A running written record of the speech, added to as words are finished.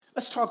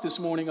Let's talk this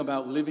morning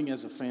about living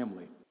as a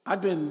family.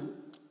 I've been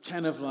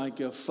kind of like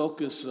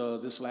focused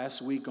this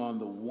last week on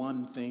the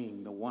one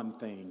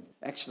thing.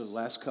 Actually, the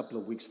last couple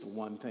of weeks, the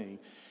one thing.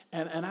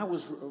 And I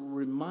was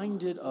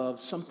reminded of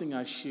something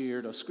I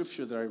shared, a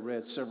scripture that I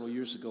read several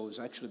years ago. It was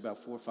actually about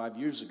 4 or 5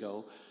 years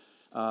ago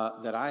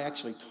that I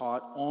actually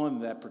taught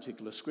on that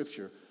particular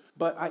scripture.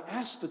 But I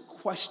asked the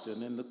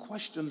question, and the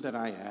question that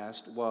I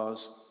asked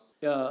was,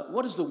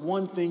 what is the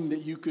one thing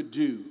that you could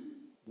do?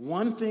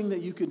 One thing that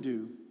you could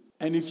do.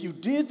 And if you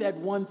did that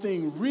one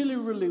thing really,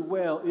 really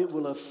well, it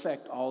will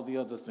affect all the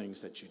other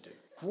things that you do.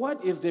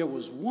 What if there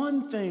was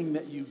one thing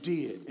that you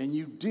did, and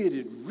you did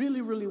it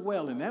really, really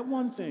well, and that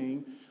one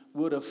thing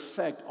would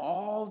affect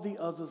all the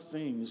other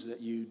things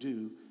that you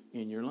do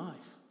in your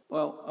life?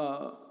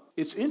 Well,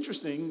 it's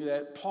interesting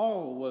that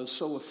Paul was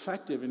so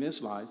effective in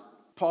his life.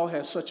 Paul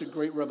had such a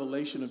great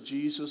revelation of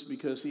Jesus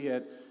because he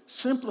had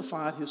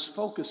simplified his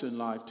focus in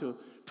life to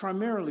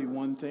primarily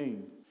one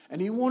thing. And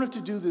he wanted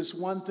to do this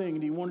one thing,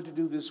 and he wanted to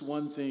do this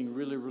one thing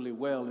really, really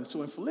well. And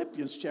so in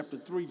Philippians chapter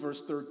 3,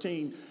 verse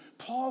 13,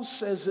 Paul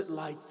says it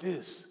like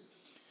this.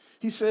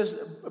 He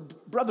says,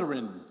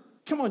 brethren,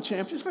 come on,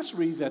 champions, let's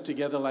read that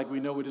together like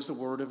we know it is the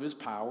word of his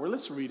power.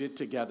 Let's read it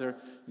together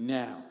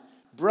now.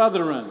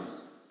 Brethren,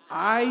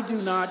 I do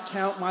not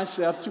count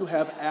myself to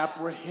have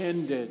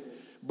apprehended,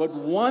 but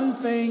one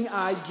thing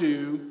I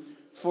do,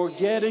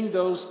 forgetting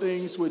those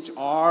things which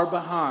are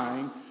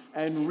behind,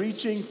 and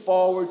reaching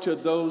forward to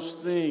those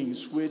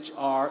things which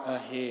are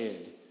ahead.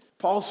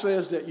 Paul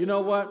says that, you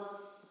know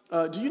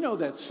what? Do you know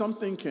that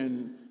something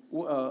can,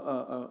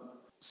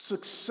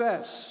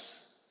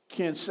 success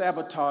can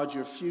sabotage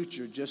your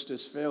future just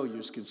as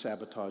failures can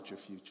sabotage your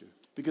future?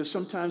 Because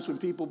sometimes when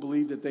people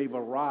believe that they've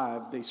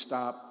arrived, they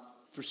stop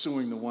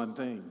pursuing the one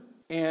thing.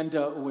 And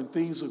when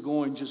things are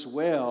going just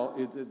well,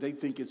 they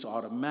think it's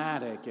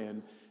automatic,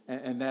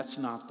 and that's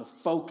not the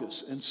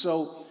focus. And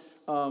so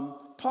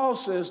Paul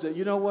says that,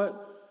 you know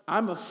what?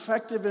 I'm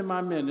effective in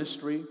my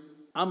ministry.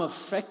 I'm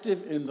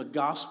effective in the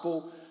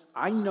gospel.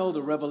 I know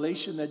the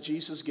revelation that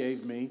Jesus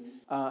gave me.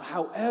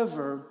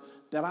 However,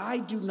 that I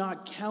do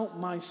not count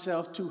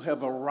myself to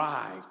have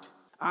arrived.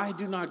 I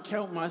do not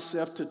count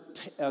myself to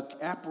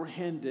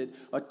apprehended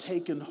or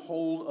taken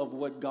hold of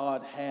what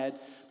God had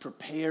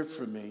prepared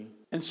for me.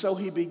 And so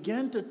he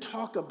began to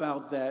talk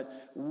about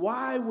that.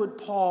 Why would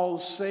Paul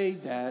say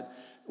that?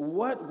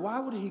 Why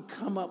would he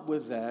come up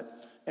with that?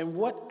 And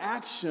what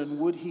action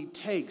would he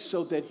take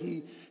so that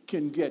he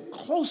can get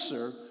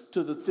closer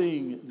to the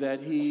thing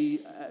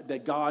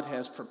that God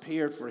has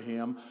prepared for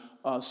him,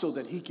 so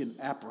that he can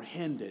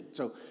apprehend it,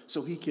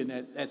 so he can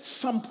at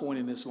some point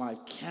in his life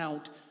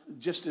count,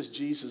 just as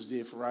Jesus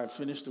did, for I have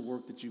finished the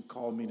work that you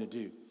called me to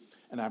do,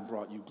 and I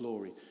brought you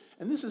glory.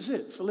 And this is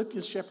it.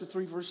 Philippians chapter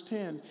 3, verse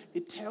 10,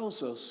 it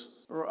tells us,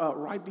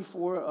 right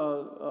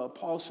before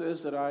Paul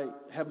says that I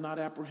have not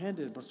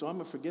apprehended, but so I'm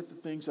going to forget the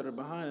things that are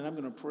behind, and I'm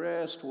going to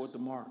press toward the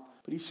mark.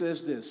 But he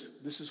says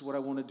this is what I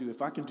want to do.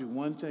 If I can do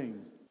one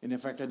thing, and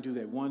if I can do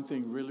that one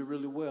thing really,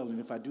 really well, and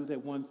if I do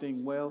that one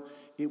thing well,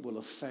 it will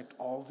affect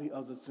all the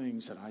other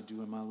things that I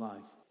do in my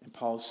life. And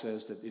Paul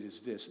says that it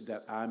is this,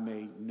 that I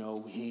may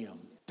know him.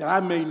 That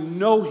I may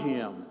know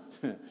him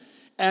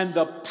and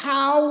the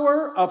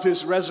power of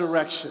his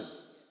resurrection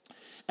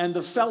and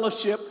the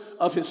fellowship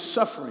of his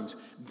sufferings,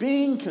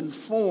 being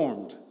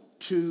conformed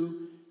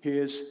to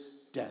his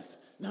death.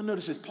 Now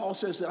notice this. Paul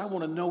says that I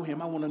want to know him.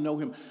 I want to know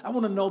him. I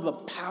want to know the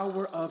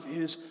power of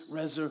his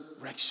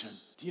resurrection.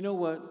 Do you know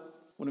what?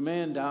 When a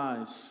man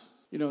dies,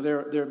 you know,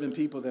 there have been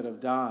people that have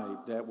died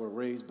that were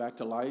raised back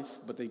to life,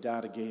 but they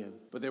died again.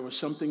 But there was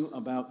something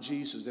about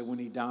Jesus that when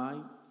he died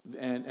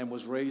and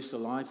was raised to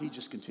life, he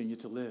just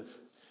continued to live.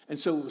 And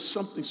so it was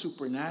something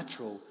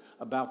supernatural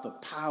about the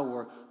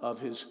power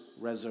of his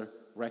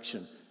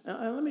resurrection.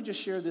 Now, let me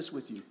just share this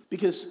with you,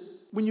 because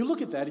when you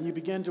look at that and you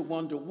begin to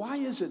wonder, why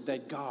is it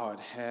that God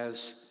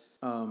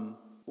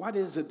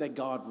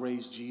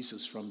raised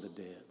Jesus from the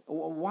dead?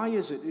 Why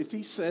is it, if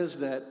he says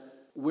that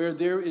where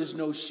there is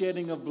no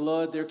shedding of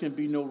blood, there can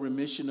be no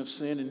remission of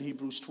sin in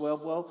Hebrews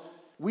 12? Well,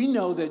 we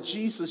know that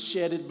Jesus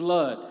shedded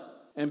blood.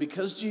 And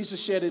because Jesus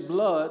shedded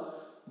blood,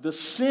 the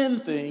sin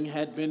thing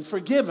had been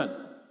forgiven.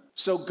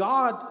 So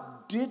God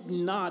did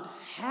not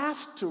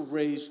have to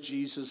raise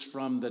Jesus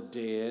from the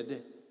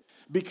dead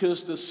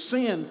because the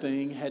sin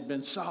thing had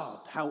been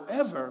solved.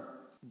 However,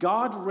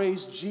 God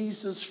raised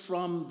Jesus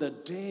from the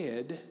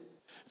dead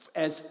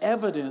as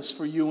evidence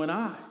for you and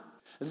I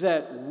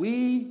that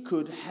we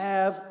could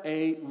have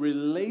a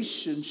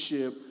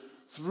relationship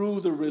through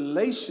the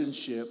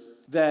relationship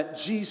that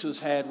Jesus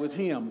had with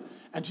him.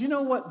 And you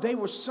know what? They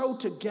were so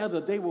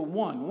together, they were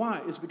one. Why?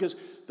 It's because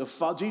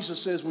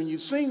Jesus says, when you've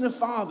seen the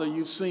Father,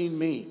 you've seen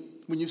me.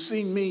 When you've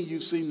seen me,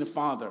 you've seen the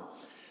Father.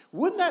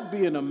 Wouldn't that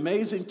be an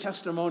amazing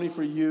testimony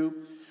for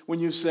you when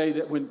you say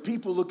that when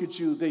people look at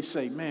you, they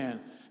say, man,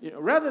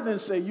 rather than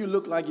say you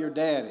look like your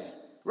daddy,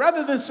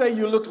 rather than say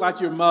you look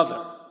like your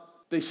mother,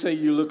 they say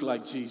you look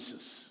like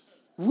Jesus.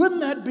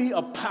 Wouldn't that be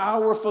a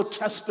powerful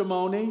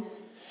testimony?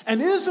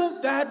 And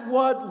isn't that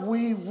what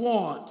we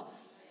want?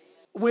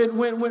 When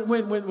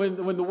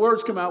the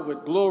words come out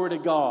with glory to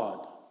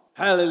God,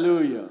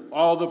 hallelujah,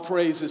 all the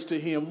praises to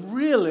him,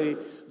 really,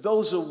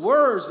 those are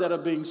words that are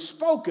being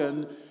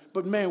spoken.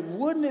 But man,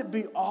 wouldn't it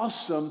be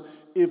awesome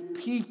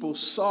if people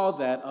saw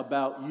that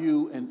about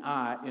you and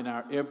I in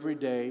our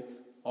everyday,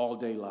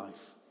 all-day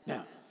life?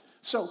 Now,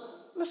 so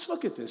let's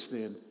look at this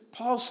then.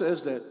 Paul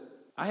says that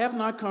I have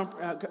not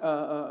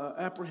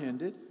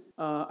apprehended.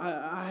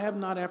 I have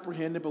not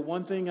apprehended, but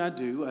one thing I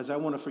do is I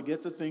want to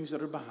forget the things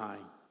that are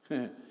behind.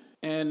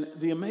 And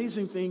the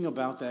amazing thing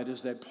about that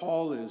is that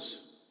Paul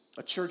is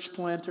a church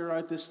planter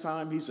at this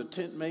time. He's a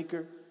tent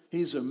maker.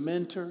 He's a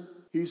mentor.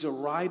 He's a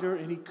writer.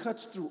 And he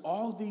cuts through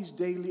all these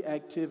daily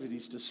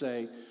activities to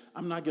say,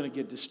 I'm not going to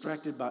get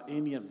distracted by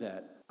any of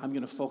that. I'm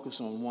going to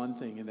focus on one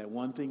thing. And that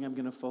one thing I'm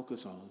going to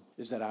focus on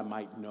is that I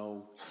might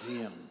know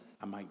him.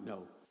 I might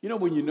know. You know,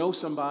 when you know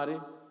somebody,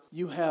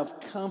 you have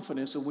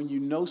confidence. Or when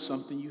you know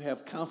something, you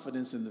have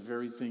confidence in the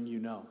very thing you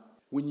know.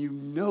 When you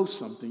know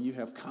something, you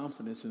have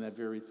confidence in that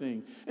very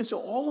thing. And so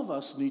all of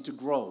us need to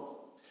grow.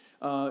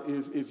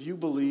 If you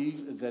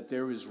believe that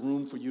there is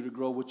room for you to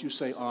grow, would you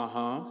say,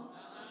 uh-huh?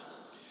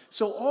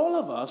 So all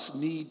of us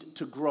need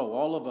to grow.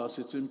 All of us,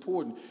 it's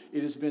important.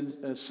 It has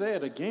been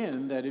said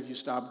again that if you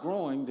stop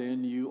growing,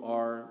 then you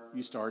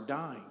start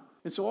dying.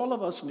 And so all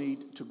of us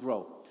need to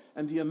grow.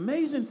 And the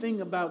amazing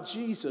thing about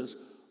Jesus,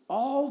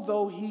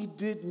 although he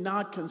did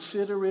not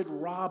consider it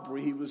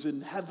robbery, he was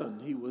in heaven.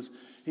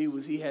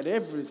 He had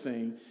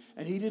everything,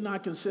 and he did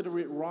not consider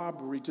it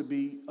robbery to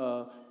be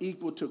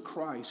equal to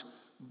Christ,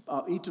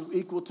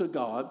 equal to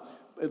God,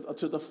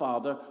 to the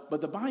Father.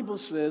 But the Bible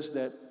says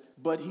that,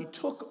 but he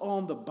took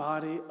on the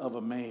body of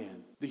a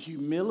man, the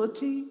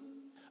humility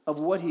of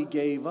what he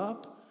gave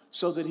up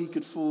so that he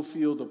could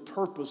fulfill the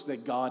purpose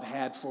that God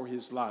had for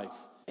his life.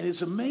 And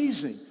it's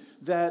amazing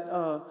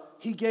that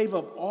he gave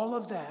up all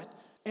of that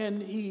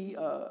and he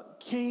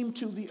came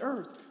to the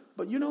earth.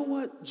 But you know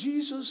what?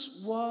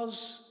 Jesus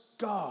was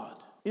God.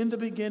 In the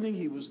beginning,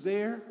 he was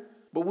there.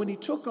 But when he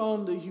took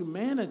on the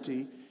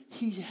humanity,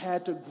 he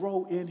had to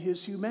grow in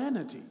his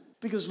humanity.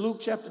 Because Luke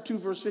chapter 2,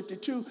 verse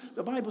 52,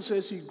 the Bible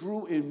says he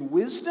grew in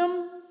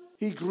wisdom,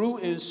 he grew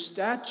in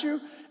stature,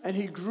 and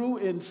he grew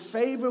in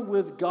favor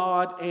with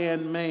God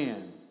and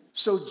man.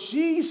 So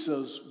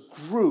Jesus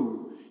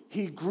grew,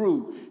 he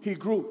grew,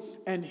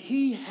 and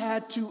he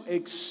had to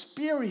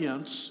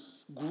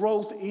experience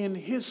growth in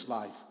his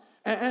life.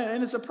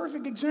 And it's a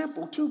perfect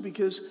example, too,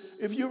 because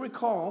if you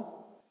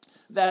recall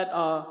that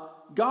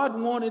God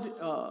wanted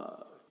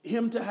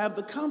him to have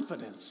the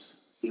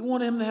confidence. He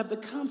wanted him to have the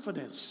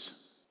confidence.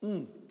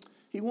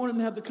 He wanted him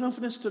to have the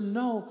confidence to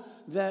know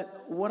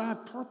that what I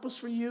purpose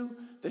for you,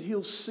 that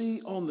he'll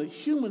see on the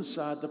human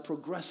side the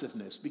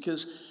progressiveness.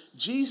 Because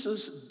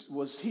Jesus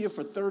was here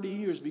for 30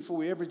 years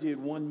before he ever did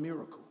one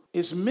miracle.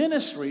 His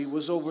ministry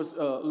was over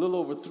a little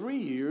over 3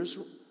 years.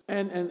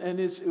 And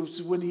it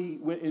was when he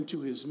went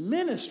into his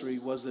ministry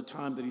was the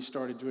time that he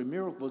started doing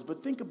miracles.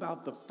 But think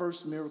about the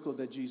first miracle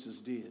that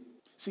Jesus did.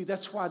 See,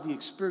 that's why the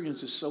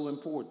experience is so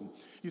important.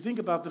 You think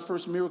about the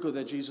first miracle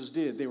that Jesus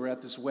did. They were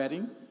at this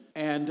wedding,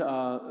 and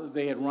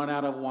they had run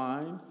out of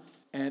wine.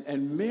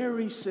 And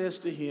Mary says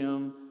to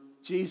him,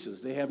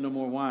 Jesus, they have no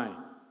more wine.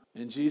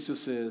 And Jesus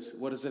says,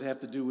 what does it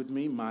have to do with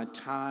me? My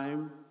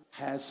time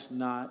has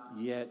not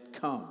yet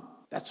come.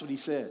 That's what he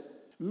said.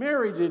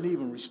 Mary didn't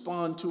even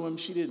respond to him.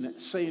 She didn't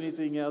say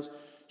anything else.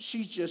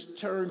 She just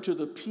turned to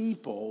the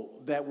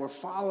people that were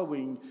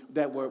following,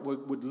 that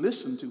would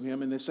listen to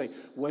him, and they say,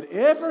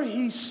 whatever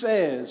he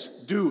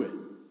says, do it.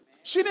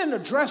 She didn't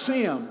address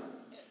him.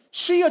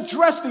 She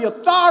addressed the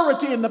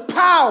authority and the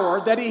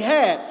power that he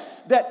had,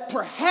 that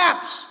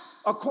perhaps,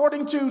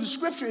 according to the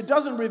scripture, it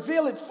doesn't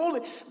reveal it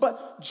fully,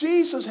 but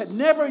Jesus had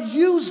never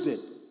used it.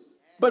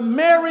 But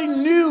Mary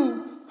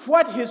knew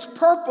what his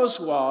purpose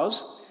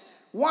was.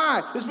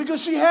 Why? It's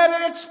because she had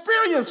an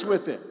experience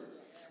with it.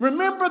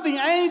 Remember, the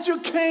angel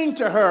came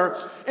to her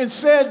and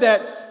said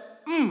that,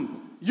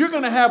 you're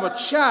going to have a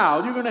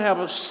child, you're going to have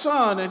a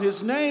son, and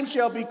his name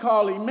shall be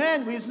called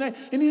Emmanuel. His name,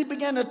 and he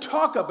began to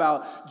talk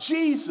about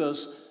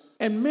Jesus.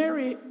 And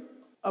Mary,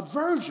 a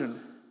virgin,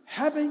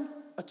 having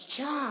a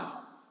child,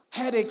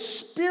 had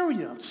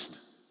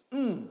experienced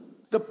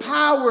the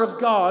power of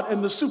God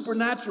and the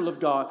supernatural of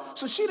God.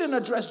 So she didn't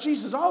address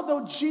Jesus.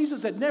 Although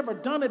Jesus had never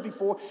done it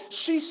before,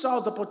 she saw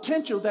the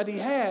potential that he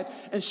had,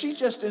 and she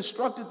just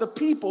instructed the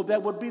people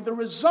that would be the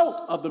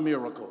result of the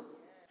miracle.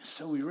 And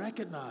so we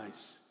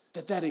recognize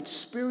that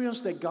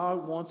experience that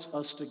God wants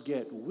us to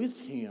get with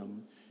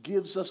him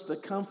gives us the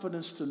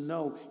confidence to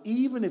know,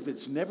 even if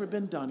it's never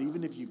been done,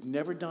 even if you've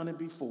never done it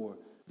before,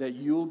 that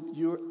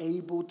you're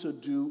able to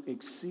do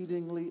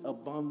exceedingly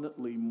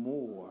abundantly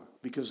more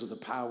because of the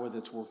power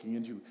that's working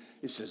in you.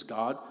 It says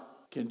God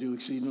can do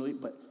exceedingly,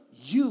 but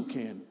you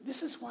can.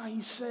 This is why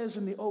he says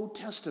in the Old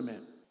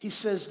Testament, he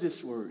says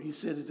this word. He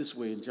said it this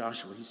way in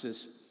Joshua. He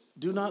says,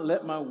 do not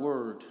let my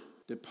word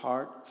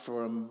depart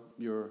from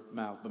your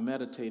mouth, but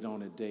meditate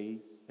on it day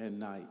and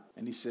night.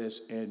 And he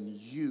says, and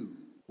you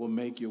will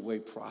make your way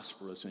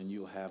prosperous and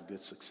you'll have good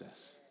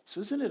success.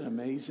 So isn't it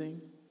amazing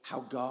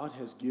how God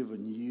has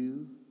given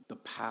you the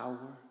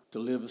power to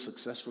live a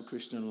successful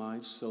Christian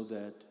life so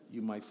that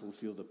you might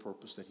fulfill the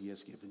purpose that he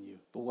has given you.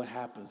 But what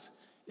happens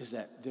is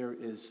that there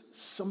is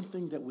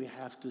something that we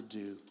have to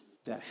do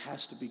that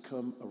has to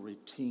become a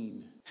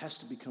routine, has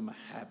to become a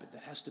habit,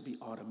 that has to be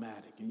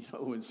automatic. And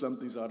when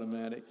something's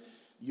automatic,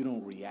 you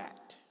don't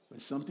react. When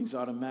something's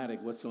automatic,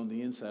 what's on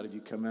the inside of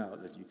you come out.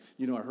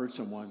 If I heard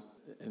someone,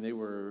 and they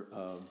were,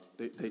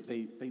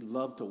 they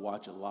love to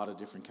watch a lot of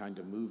different kind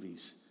of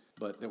movies,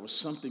 but there was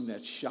something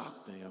that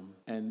shocked them,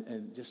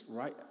 and just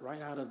right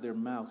out of their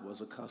mouth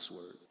was a cuss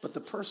word. But the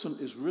person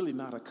is really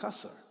not a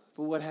cusser.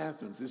 But what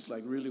happens? It's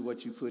like really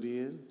what you put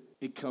in,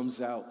 it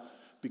comes out.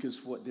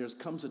 Because there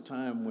comes a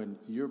time when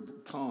your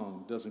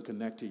tongue doesn't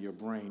connect to your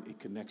brain, it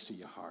connects to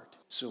your heart.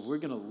 So if we're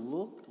going to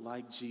look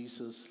like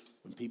Jesus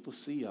when people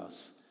see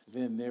us,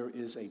 then there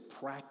is a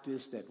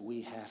practice that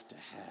we have to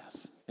have.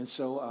 And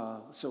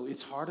so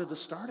it's harder to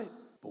start it,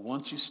 but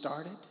once you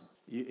start it,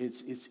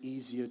 it's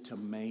easier to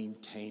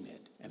maintain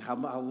it. And how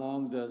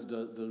long does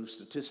the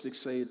statistics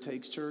say it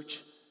takes,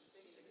 church?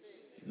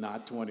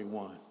 Not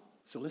 21.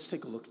 So let's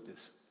take a look at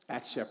this.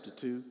 Acts chapter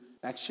 2,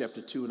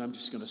 and I'm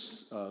just going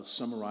to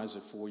summarize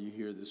it for you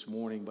here this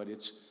morning, but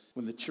it's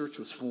when the church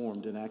was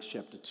formed in Acts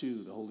chapter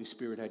 2, the Holy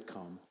Spirit had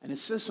come. And it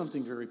says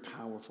something very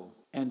powerful.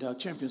 And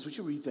champions, would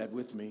you read that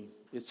with me?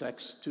 It's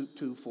Acts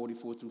 2,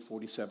 44 through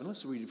 47.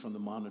 Let's read it from the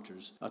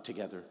monitors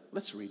together.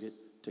 Let's read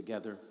it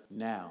together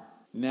now.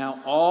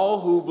 Now all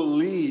who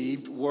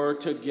believed were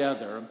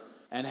together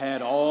and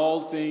had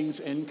all things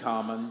in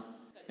common,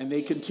 and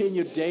they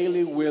continued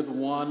daily with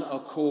one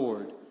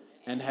accord,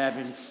 and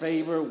having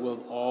favor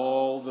with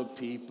all the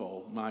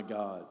people. My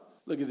God.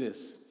 Look at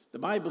this. The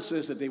Bible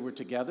says that they were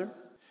together,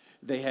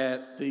 they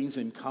had things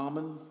in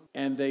common,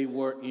 and they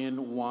were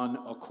in one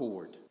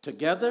accord.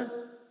 Together,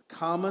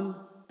 common,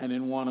 and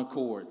in one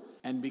accord.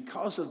 And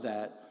because of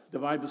that, the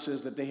Bible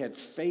says that they had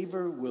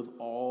favor with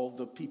all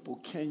the people.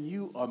 Can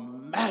you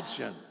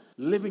imagine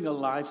living a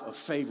life of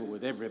favor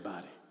with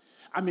everybody?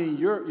 I mean,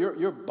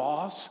 your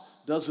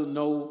boss doesn't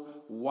know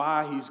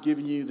why he's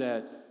giving you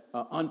that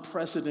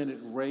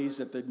unprecedented raise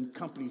that the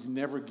company's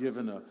never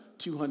given a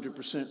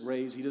 200%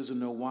 raise. He doesn't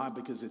know why,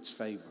 because it's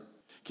favor.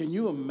 Can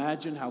you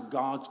imagine how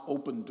God's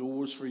opened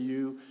doors for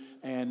you?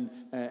 And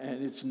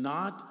it's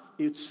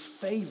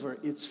favor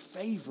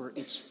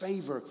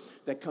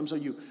that comes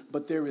on you.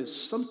 But there is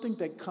something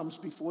that comes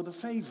before the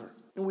favor.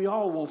 And we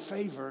all want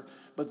favor,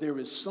 but there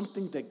is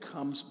something that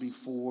comes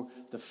before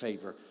the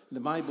favor. The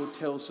Bible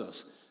tells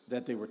us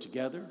that they were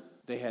together,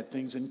 they had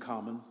things in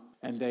common,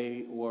 and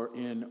they were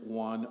in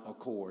one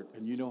accord.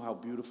 And you know how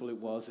beautiful it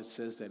was? It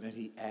says that and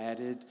he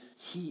added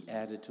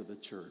to the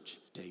church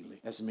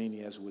daily, as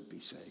many as would be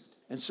saved.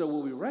 And so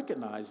what we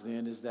recognize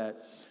then is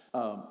that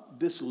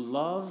this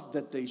love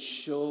that they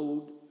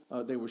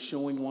were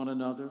showing one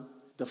another,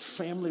 the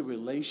family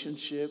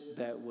relationship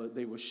that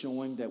they were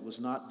showing that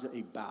was not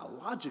a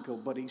biological,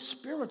 but a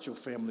spiritual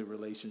family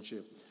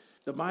relationship.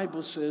 The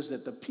Bible says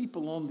that the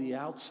people on the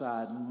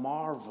outside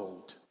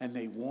marveled and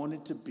they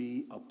wanted to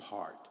be a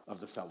part of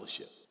the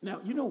fellowship. Now,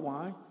 you know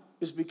why?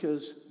 It's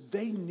because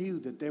they knew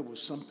that there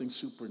was something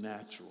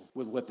supernatural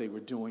with what they were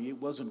doing. It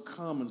wasn't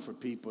common for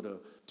people to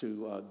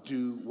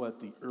do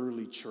what the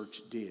early church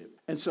did.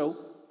 And so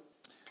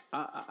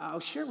I'll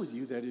share with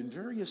you that in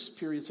various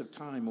periods of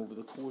time over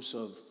the course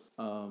of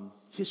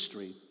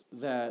history,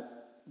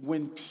 that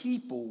when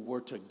people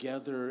were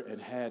together and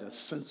had a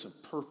sense of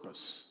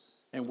purpose,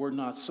 and were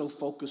not so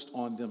focused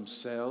on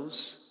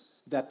themselves,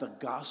 that the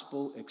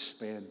gospel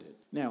expanded.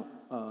 Now,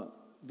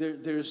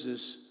 there's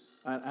this,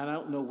 and I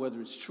don't know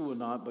whether it's true or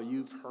not, but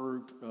you've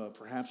heard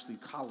perhaps the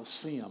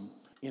Colosseum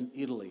in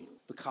Italy.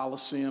 The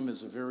Colosseum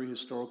is a very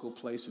historical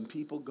place, and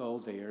people go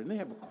there, and they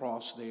have a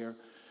cross there,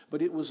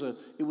 but it was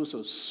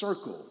a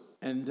circle,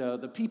 and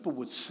the people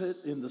would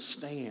sit in the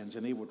stands,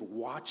 and they would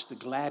watch the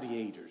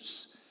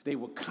gladiators. They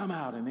would come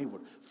out and they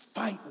would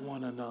fight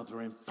one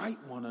another,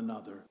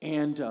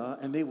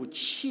 and they would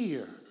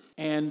cheer.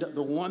 And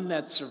the one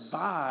that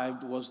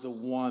survived was the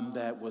one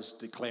that was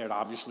declared,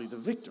 obviously, the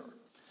victor.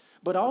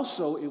 But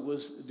also it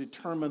was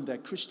determined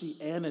that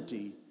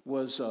Christianity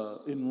was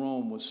in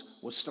Rome was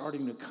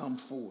starting to come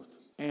forth,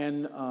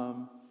 and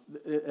the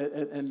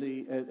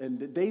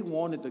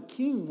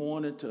king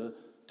wanted to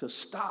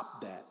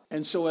stop that.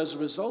 And so as a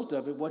result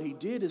of it, what he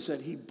did is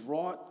that he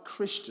brought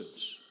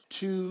Christians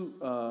to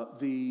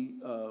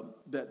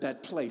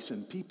that place,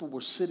 and people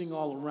were sitting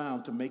all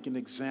around to make an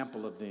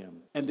example of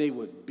them. And they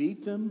would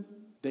beat them,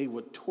 they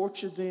would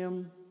torture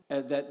them,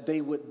 and that they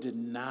would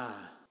deny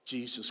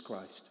Jesus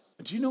Christ.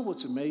 And do you know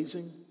what's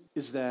amazing?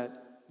 Is that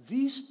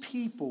these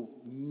people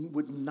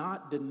would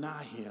not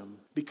deny him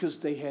because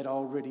they had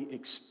already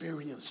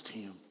experienced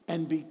him.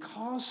 And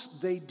because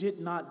they did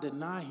not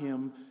deny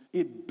him,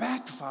 it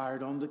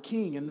backfired on the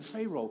king and the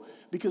Pharaoh,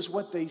 because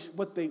what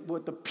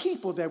the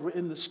people that were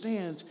in the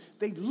stands,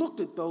 they looked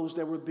at those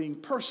that were being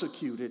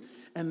persecuted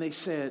and they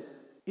said,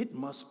 it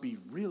must be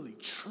really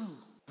true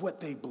what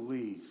they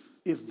believe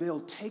if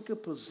they'll take a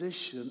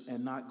position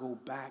and not go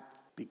back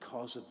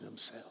because of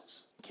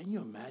themselves. Can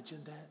you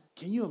imagine that?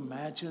 Can you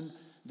imagine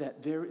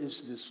that there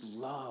is this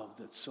love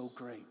that's so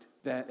great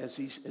that as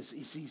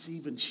he's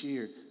even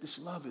shared, this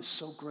love is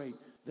so great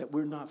that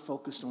we're not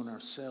focused on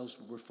ourselves,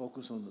 but we're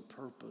focused on the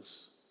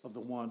purpose of the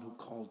one who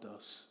called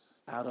us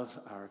out of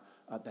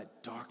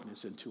that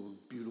darkness into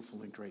a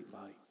beautiful and great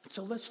light.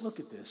 So let's look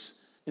at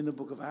this. In the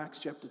book of Acts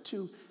chapter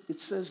 2, it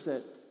says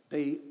that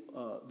they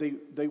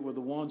were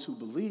the ones who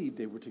believed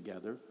they were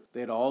together. They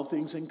had all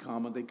things in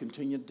common. They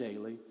continued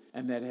daily,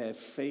 and that had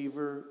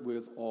favor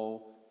with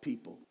all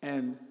people.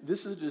 And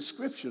this is a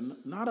description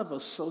not of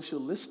a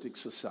socialistic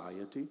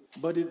society,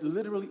 but it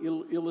literally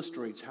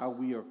illustrates how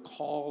we are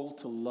called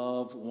to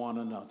love one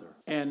another.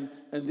 And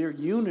their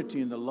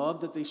unity and the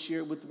love that they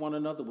shared with one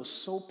another was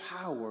so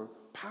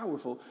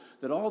powerful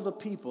that all the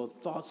people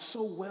thought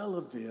so well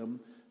of them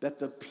that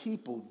the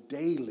people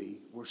daily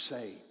were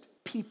saved.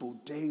 People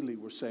daily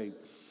were saved.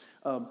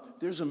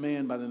 There's a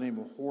man by the name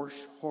of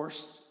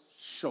Horst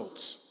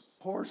Schultz.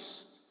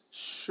 Horst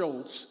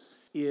Schultz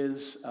he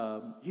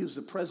was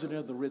the president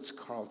of the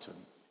Ritz-Carlton,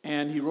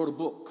 and he wrote a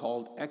book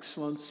called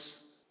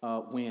Excellence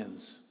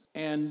Wins.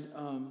 And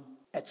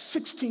at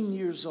 16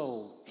 years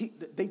old,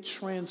 they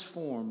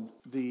transformed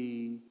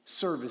the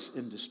service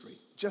industry,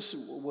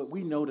 just what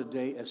we know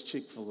today as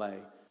Chick-fil-A.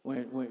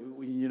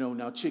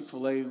 Now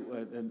Chick-fil-A,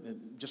 and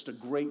just a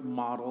great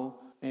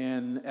model.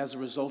 And as a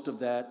result of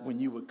that, when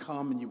you would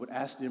come and you would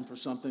ask them for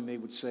something, they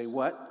would say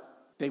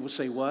what? They would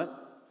say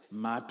what?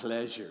 My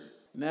pleasure.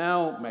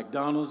 Now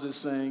McDonald's is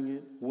saying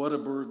it,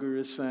 Whataburger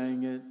is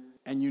saying it,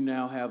 and you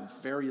now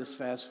have various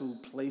fast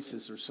food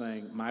places are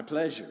saying, my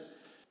pleasure.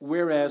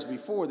 Whereas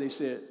before they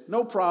said,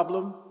 no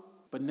problem,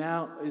 but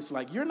now it's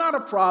like, you're not a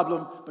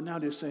problem, but now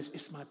they're saying,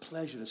 it's my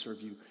pleasure to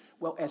serve you.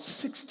 Well, at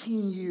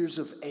 16 years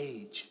of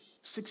age,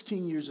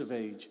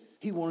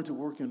 he wanted to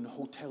work in the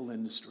hotel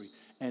industry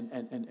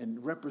and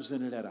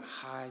represent it at a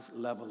high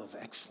level of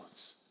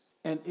excellence.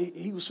 And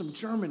he was from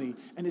Germany,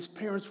 and his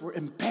parents were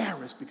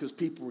embarrassed because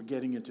people were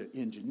getting into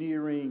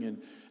engineering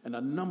and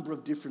a number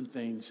of different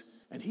things.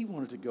 And he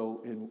wanted to go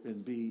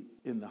and be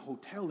in the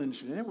hotel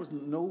industry. And there was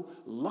no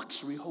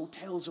luxury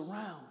hotels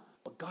around.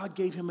 But God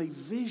gave him a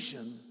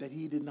vision that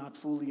he did not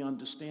fully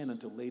understand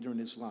until later in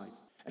his life.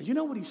 And you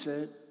know what he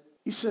said?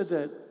 He said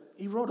that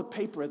he wrote a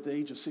paper at the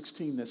age of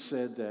 16 that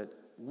said that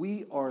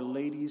we are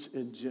ladies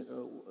and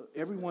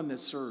everyone that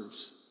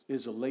serves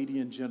is a lady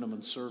and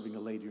gentleman serving a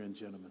lady and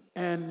gentleman.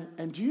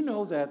 And do you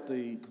know that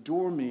the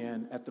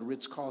doormen at the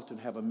Ritz-Carlton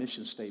have a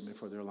mission statement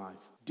for their life?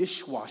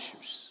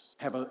 Dishwashers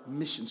have a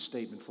mission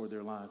statement for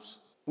their lives.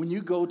 When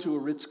you go to a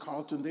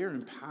Ritz-Carlton, they're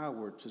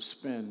empowered to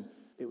spend,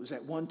 it was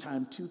at one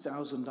time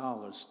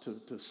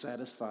 $2,000 to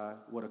satisfy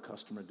what a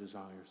customer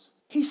desires.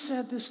 He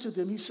said this to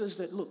them. He says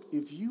that, look,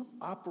 if you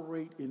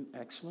operate in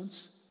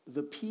excellence,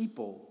 the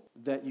people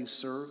that you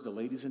serve, the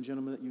ladies and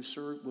gentlemen that you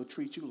serve, will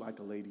treat you like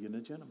a lady and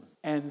a gentleman.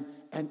 And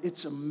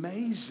it's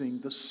amazing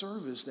the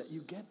service that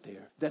you get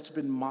there that's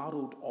been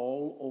modeled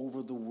all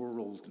over the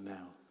world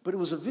now. But it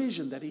was a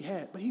vision that he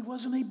had, but he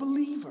wasn't a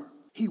believer.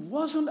 He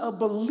wasn't a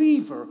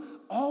believer,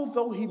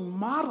 although he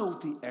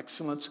modeled the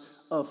excellence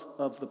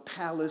of the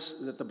palace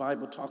that the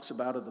Bible talks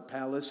about, of the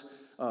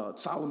palace,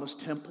 Solomon's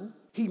temple.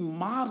 He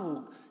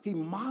modeled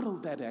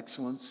that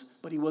excellence,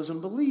 but he wasn't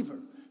a believer.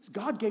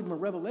 God gave him a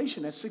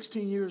revelation at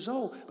 16 years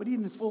old, but he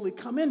didn't fully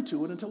come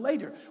into it until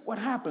later. What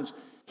happens?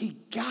 He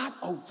got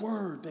a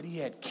word that he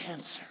had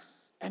cancer,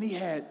 and he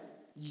had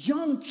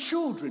young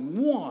children.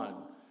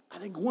 I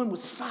think one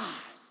was 5.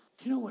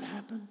 You know what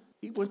happened?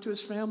 He went to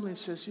his family and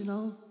says,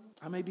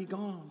 I may be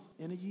gone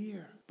in a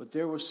year. But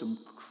there were some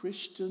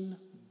Christian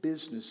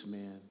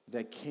businessmen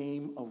that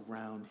came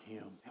around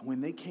him. And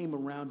when they came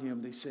around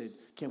him, they said,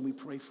 can we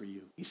pray for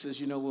you? He says,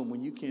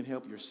 when you can't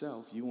help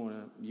yourself, you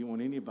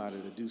want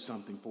anybody to do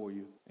something for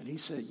you. And he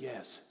said,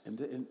 yes. And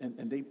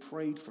they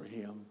prayed for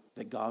him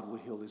that God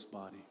would heal his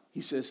body.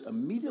 He says,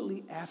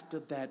 immediately after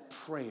that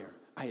prayer,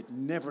 I had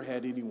never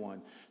had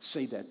anyone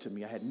say that to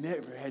me. I had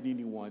never had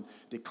anyone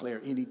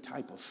declare any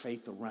type of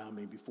faith around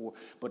me before.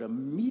 But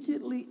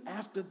immediately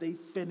after they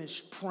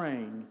finished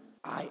praying,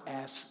 I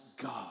asked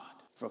God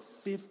for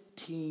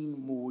 15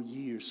 more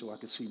years so I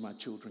could see my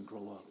children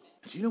grow up.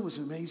 Do you know what's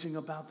amazing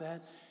about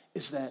that?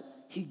 Is that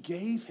he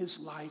gave his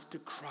life to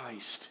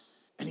Christ.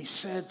 And he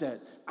said that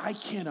I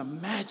can't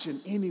imagine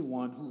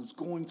anyone who's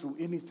going through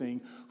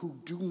anything who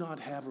do not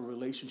have a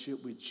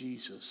relationship with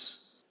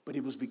Jesus. But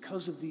it was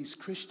because of these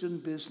Christian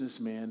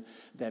businessmen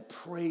that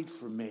prayed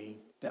for me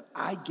that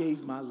I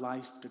gave my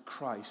life to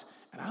Christ.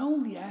 And I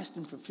only asked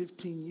him for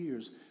 15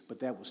 years, but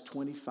that was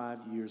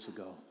 25 years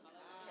ago.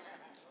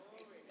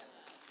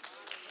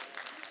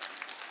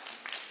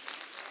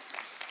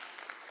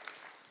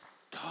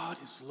 God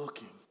is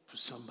looking for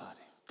somebody.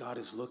 God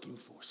is looking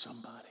for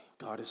somebody.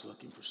 God is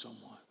looking for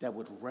someone that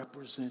would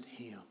represent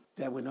him.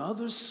 That when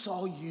others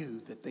saw you,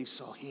 that they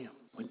saw him.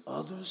 When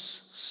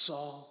others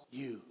saw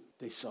you,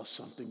 they saw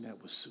something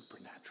that was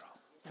supernatural.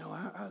 Now,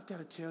 I've got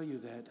to tell you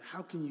that.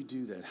 How can you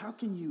do that? How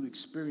can you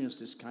experience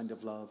this kind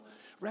of love?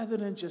 Rather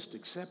than just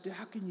accept it,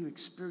 how can you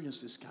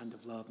experience this kind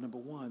of love? Number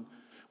one,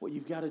 what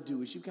you've got to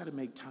do is you've got to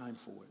make time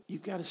for it.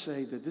 You've got to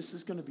say that this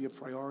is going to be a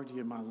priority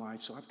in my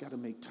life, so I've got to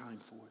make time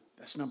for it.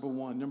 That's number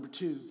one. Number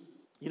two,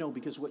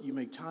 because what you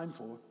make time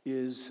for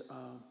is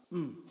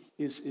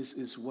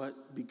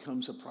what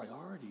becomes a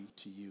priority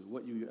to you,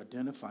 what you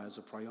identify as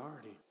a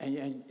priority.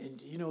 And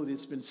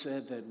it's been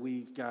said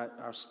that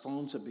our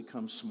phones have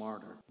become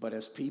smarter, but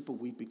as people,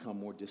 we've become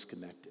more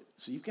disconnected.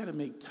 So you've got to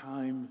make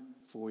time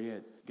for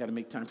it. You've got to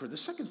make time for it. The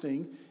second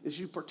thing is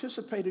you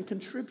participate and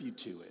contribute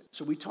to it.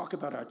 So we talk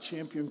about our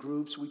champion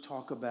groups. We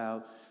talk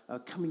about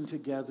coming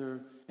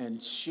together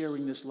and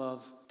sharing this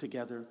love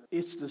together.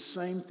 It's the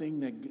same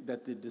thing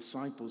that the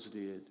disciples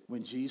did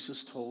when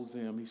Jesus told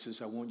them, he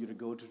says, I want you to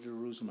go to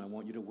Jerusalem. I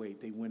want you to wait.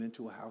 They went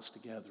into a house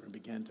together and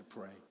began to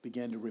pray,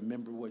 began to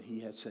remember what he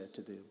had said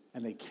to them.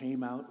 And they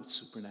came out with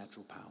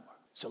supernatural power.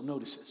 So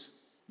notice this.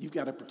 You've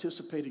got to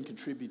participate and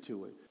contribute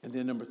to it. And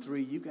then number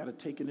three, you've got to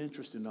take an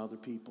interest in other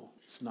people.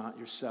 It's not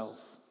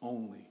yourself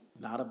only.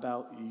 Not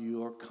about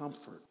your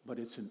comfort, but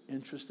it's an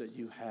interest that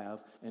you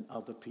have in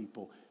other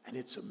people. And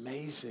it's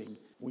amazing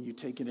when you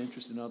take an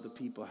interest in other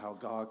people, how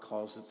God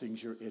calls the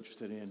things you're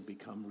interested in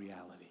become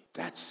reality.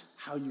 That's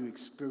how you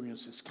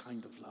experience this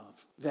kind of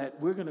love. That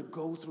we're going to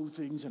go through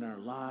things in our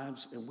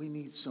lives, and we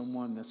need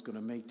someone that's going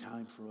to make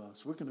time for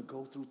us. We're going to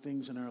go through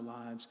things in our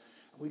lives.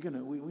 We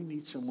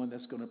need someone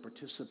that's going to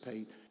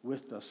participate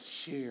with us,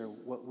 share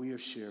what we are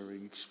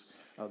sharing,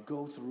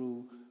 go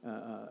through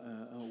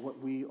what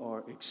we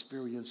are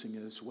experiencing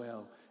as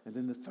well. And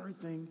then the third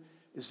thing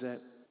is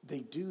that they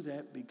do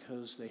that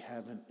because they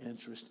have an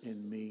interest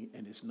in me,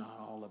 and it's not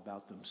all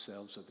about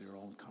themselves or their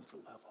own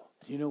comfort level.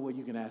 You know what?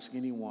 You can ask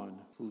anyone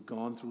who's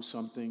gone through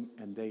something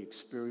and they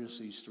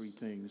experienced these three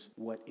things,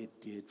 what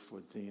it did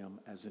for them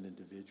as an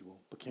individual.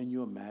 But can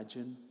you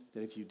imagine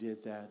that if you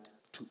did that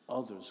to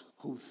others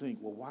who think,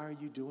 well, why are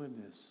you doing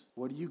this?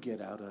 What do you get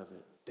out of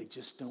it? They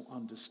just don't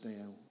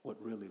understand what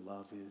really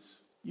love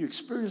is. You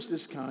experience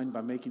this kind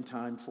by making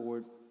time for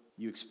it.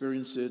 You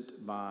experience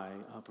it by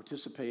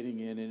participating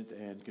in it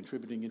and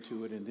contributing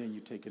into it, and then you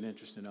take an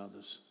interest in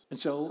others. And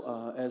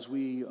so as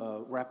we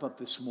wrap up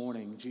this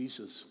morning,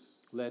 Jesus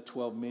led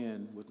 12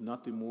 men with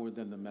nothing more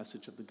than the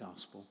message of the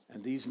gospel.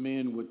 And these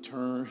men would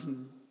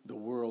turn the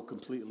world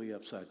completely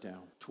upside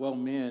down. 12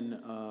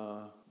 men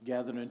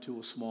gathered into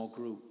a small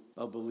group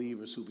of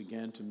believers who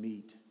began to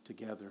meet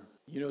together.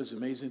 The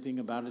amazing thing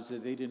about it is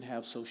that they didn't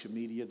have social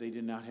media. They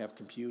did not have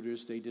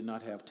computers. They did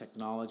not have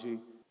technology.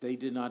 They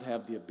did not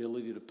have the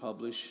ability to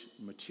publish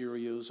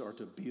materials or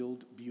to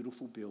build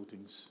beautiful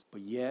buildings.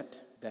 But yet,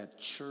 that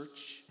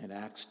church in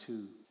Acts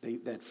 2,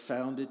 that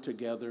founded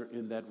together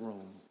in that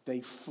room,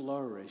 they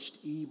flourished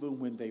even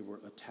when they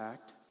were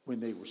attacked, when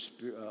they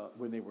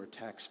were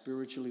attacked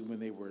spiritually, when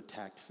they were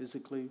attacked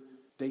physically.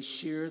 They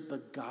shared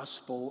the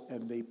gospel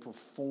and they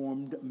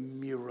performed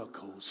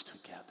miracles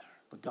together.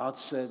 But God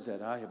said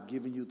that I have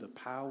given you the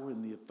power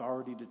and the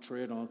authority to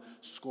tread on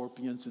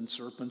scorpions and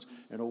serpents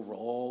and over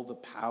all the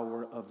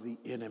power of the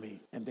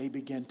enemy. And they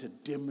began to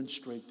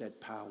demonstrate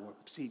that power.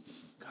 See,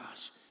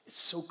 it's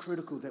so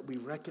critical that we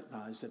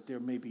recognize that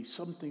there may be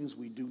some things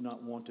we do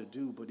not want to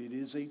do, but it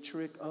is a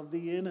trick of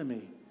the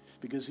enemy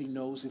because he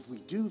knows if we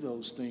do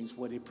those things,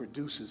 what it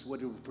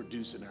will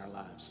produce in our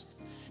lives.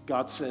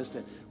 God says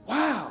that,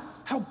 wow,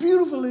 how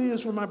beautiful it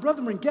is when my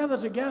brethren gather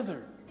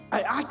together.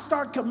 I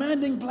start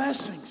commanding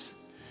blessings.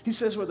 He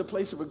says where the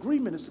place of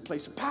agreement is the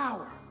place of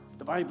power.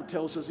 The Bible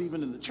tells us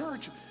even in the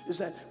church is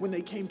that when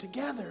they came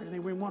together and they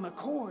were in one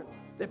accord,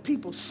 that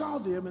people saw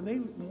them and they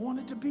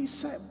wanted to be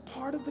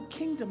part of the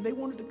kingdom. They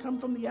wanted to come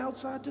from the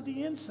outside to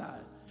the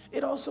inside.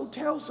 It also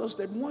tells us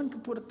that one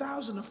could put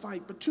 1,000 to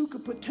fight, but two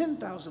could put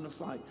 10,000 to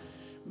fight.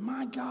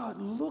 My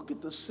God, look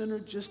at the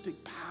synergistic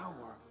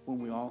power when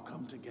we all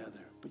come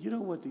together. But you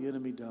know what the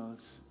enemy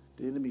does?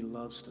 The enemy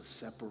loves to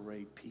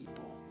separate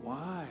people.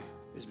 Why?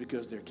 It's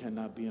because there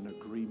cannot be an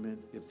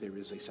agreement if there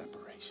is a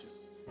separation.